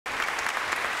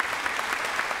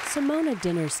Simone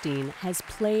Dinnerstein has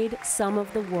played some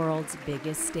of the world's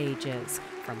biggest stages,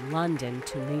 from London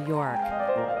to New York.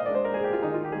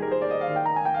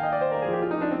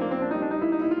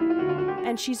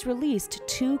 And she's released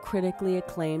 2 critically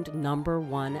acclaimed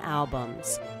 #1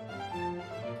 albums.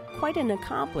 Quite an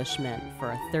accomplishment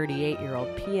for a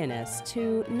 38-year-old pianist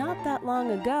who, not that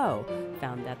long ago,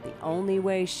 found that the only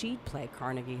way she'd play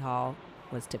Carnegie Hall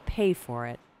was to pay for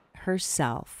it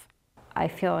herself. I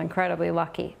feel incredibly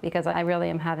lucky because I really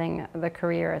am having the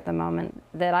career at the moment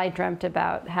that I dreamt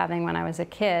about having when I was a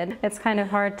kid. It's kind of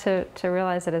hard to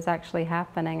realize that it's actually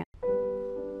happening.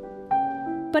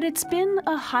 But it's been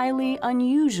a highly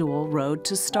unusual road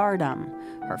to stardom.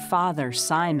 Her father,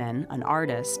 Simon, an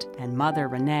artist, and mother,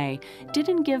 Renee,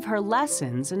 didn't give her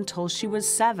lessons until she was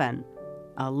 7.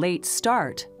 A late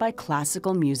start by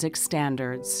classical music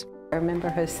standards. I remember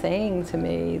her saying to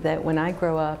me that when I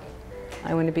grow up,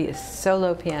 I want to be a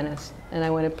solo pianist and I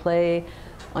want to play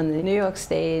on the New York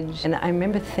stage. And I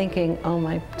remember thinking, oh,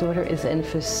 my daughter is in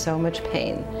for so much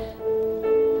pain.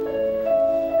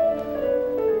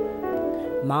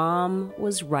 Mom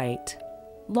was right.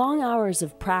 Long hours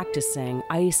of practicing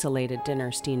isolated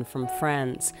Dinnerstein from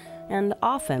friends and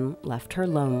often left her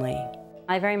lonely.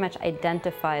 I very much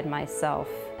identified myself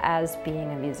as being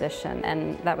a musician,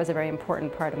 and that was a very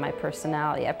important part of my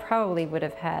personality. I probably would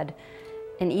have had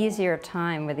an easier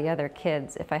time with the other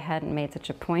kids if I hadn't made such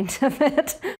a point of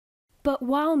it. But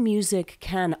while music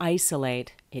can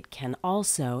isolate, it can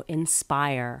also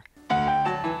inspire.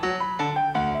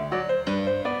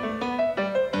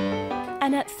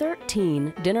 And at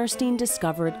 13, Dinnerstein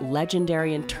discovered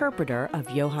legendary interpreter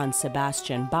of Johann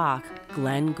Sebastian Bach,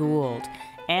 Glenn Gould,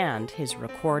 and his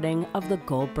recording of the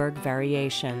Goldberg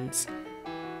Variations.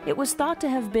 It was thought to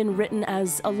have been written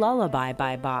as a lullaby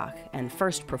by Bach and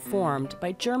first performed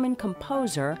by German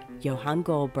composer Johann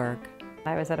Goldberg.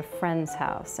 I was at a friend's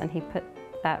house and he put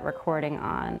that recording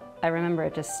on. I remember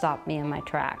it just stopped me in my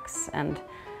tracks and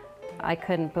I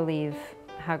couldn't believe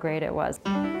how great it was.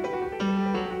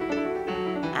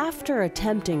 After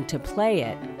attempting to play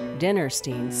it,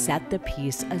 Dinnerstein set the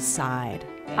piece aside.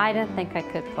 I didn't think I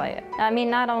could play it. I mean,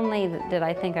 not only did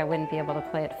I think I wouldn't be able to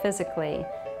play it physically,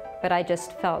 but I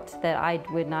just felt that I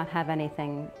would not have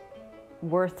anything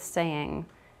worth saying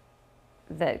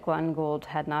that Glenn Gould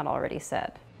had not already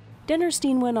said.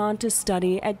 Dinnerstein went on to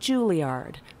study at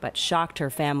Juilliard, but shocked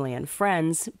her family and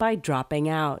friends by dropping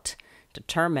out.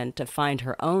 Determined to find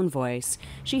her own voice,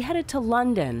 she headed to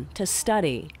London to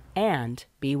study and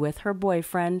be with her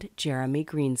boyfriend, Jeremy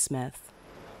Greensmith.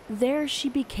 There she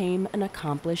became an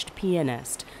accomplished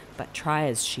pianist, but try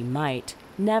as she might,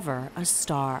 never a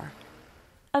star.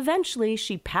 Eventually,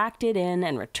 she packed it in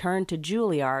and returned to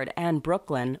Juilliard and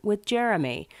Brooklyn with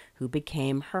Jeremy, who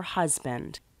became her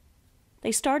husband.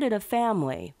 They started a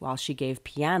family while she gave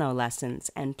piano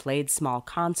lessons and played small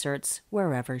concerts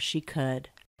wherever she could.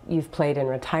 You've played in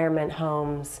retirement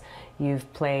homes,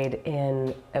 you've played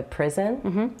in a prison.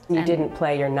 Mm-hmm. You didn't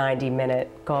play your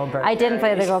 90-minute Goldberg. I didn't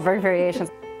play the Goldberg Variations.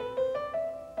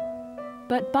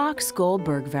 But Bach's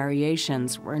Goldberg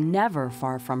Variations were never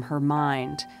far from her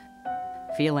mind.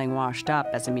 Feeling washed up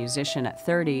as a musician at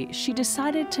 30, she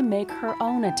decided to make her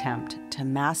own attempt to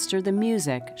master the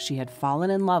music she had fallen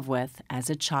in love with as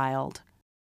a child.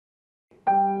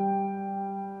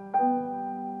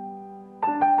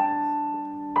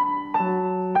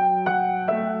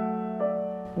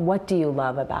 What do you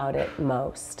love about it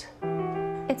most?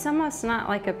 It's almost not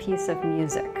like a piece of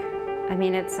music. I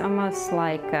mean, it's almost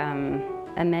like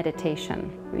a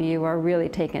meditation. You are really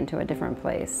taken to a different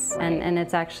place, and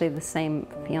it's actually the same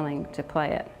feeling to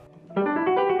play it.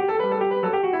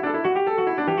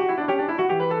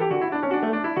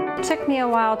 It took me a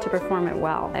while to perform it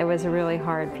well. It was a really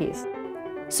hard piece.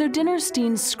 So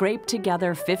Dinnerstein scraped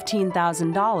together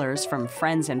 $15,000 from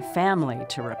friends and family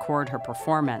to record her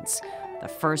performance. The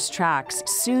first tracks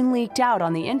soon leaked out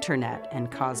on the internet and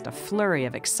caused a flurry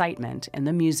of excitement in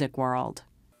the music world.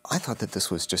 I thought that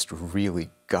this was just really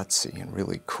gutsy and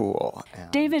really cool.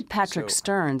 David Patrick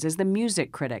Stearns is the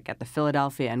music critic at the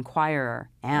Philadelphia Inquirer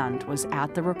and was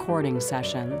at the recording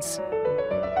sessions.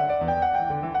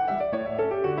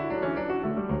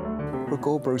 Her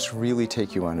Goldbergs really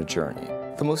take you on a journey.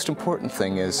 The most important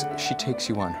thing is she takes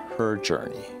you on her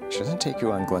journey. She doesn't take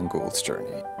you on Glenn Gould's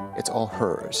journey. It's all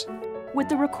hers. With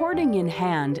the recording in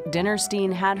hand,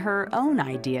 Dinnerstein had her own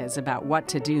ideas about what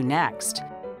to do next.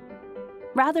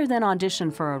 Rather than audition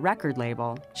for a record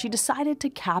label, she decided to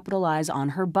capitalize on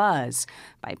her buzz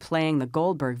by playing the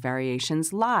Goldberg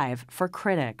Variations live for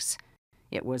critics.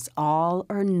 It was all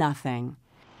or nothing.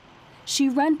 She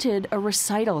rented a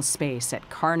recital space at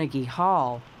Carnegie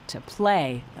Hall, to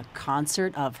play the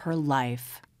concert of her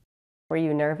life. Were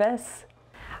you nervous?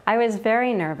 I was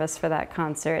very nervous for that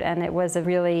concert, and it was a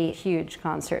really huge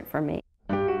concert for me.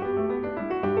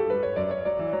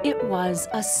 It was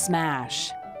a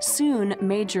smash. Soon,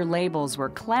 major labels were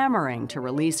clamoring to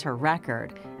release her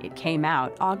record. It came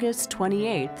out August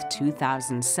 28,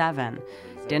 2007.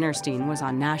 Dinnerstein was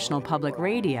on National Public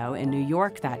Radio in New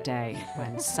York that day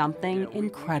when something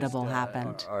incredible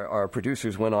happened. Our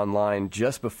producers went online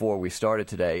just before we started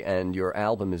today, and your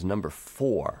album is number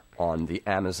 4 on the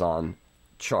Amazon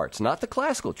charts, not the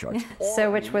classical charts.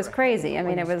 So, which was crazy. I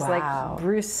mean, it was like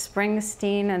Bruce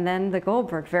Springsteen and then the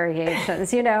Goldberg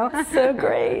variations, you know? So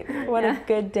great. What a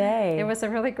good day. It was a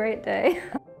really great day.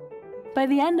 By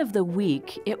the end of the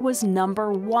week, it was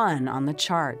number 1 on the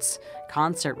charts.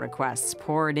 Concert requests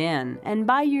poured in, and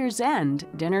by year's end,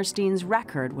 Dinnerstein's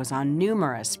record was on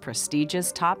numerous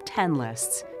prestigious top 10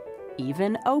 lists.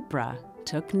 Even Oprah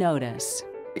took notice.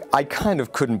 I kind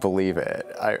of couldn't believe it.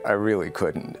 I really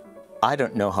couldn't. I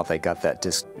don't know how they got that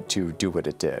disc to do what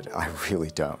it did. I really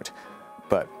don't.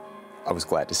 But I was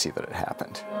glad to see that it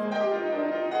happened.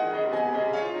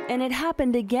 And it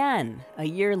happened again, a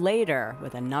year later,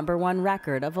 with a number 1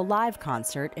 record of a live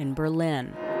concert in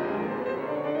Berlin.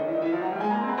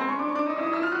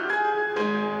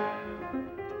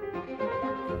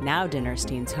 Now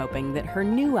Dinnerstein's hoping that her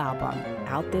new album,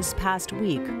 out this past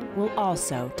week, will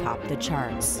also top the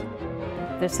charts.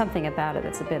 There's something about it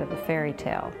that's a bit of a fairy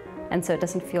tale, and so it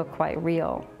doesn't feel quite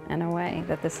real, in a way,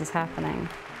 that this is happening.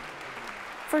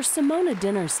 For Simone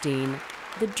Dinnerstein,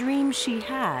 the dream she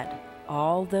had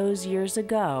all those years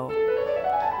ago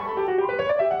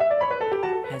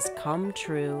has come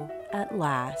true at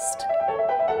last.